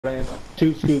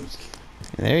2 scoops.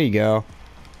 There you go.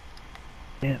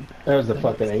 Man. That was the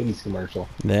fucking 80s commercial.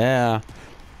 Yeah.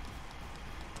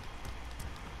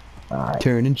 Alright.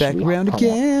 Turning back around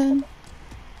again.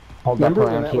 Hold up Remember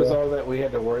when around that here. was all that we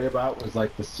had to worry about was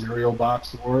like the cereal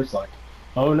box wars? Like,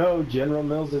 oh no, General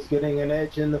Mills is getting an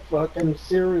edge in the fucking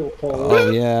cereal poll.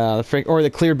 Oh yeah, or the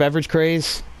clear beverage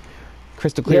craze.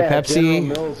 Crystal clear yeah, Pepsi. General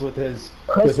Mills with his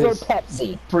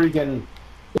Pepsi. freaking,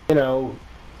 you know.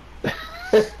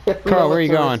 Carl, where are you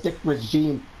going?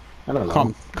 Regime. I don't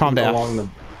know. Calm down. Along the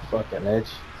fucking edge.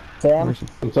 Sam?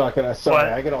 I'm talking. Sorry,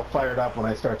 What? I get all fired up when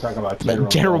I start talking about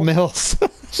General Mills.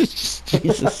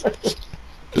 Jesus.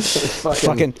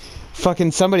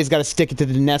 Fucking somebody's got to stick it to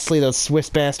the Nestle, those Swiss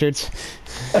bastards.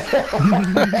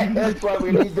 That's why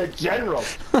we need the general.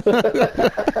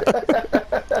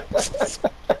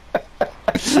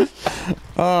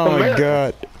 Oh my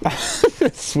god.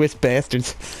 Swiss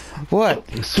bastards. What?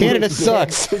 Canada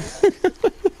sucks.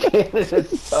 Canada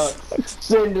sucks.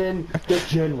 Send in the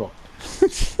general.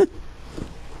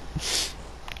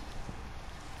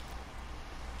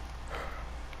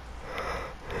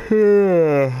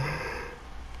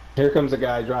 Here comes a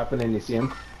guy dropping in. You see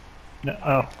him? No,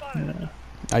 oh. Yeah.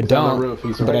 I He's on don't, the roof.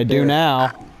 He's but right I do there.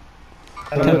 now.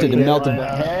 I Tempted to Hit melt him in him.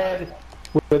 the head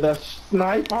with a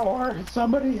sniper.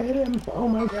 Somebody hit him. Oh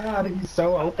my god, he's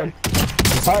so open.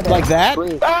 Like that?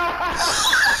 Who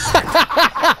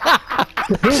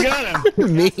got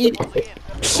him? Me?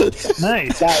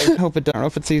 Nice. I hope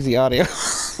it sees the audio.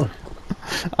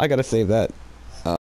 I gotta save that.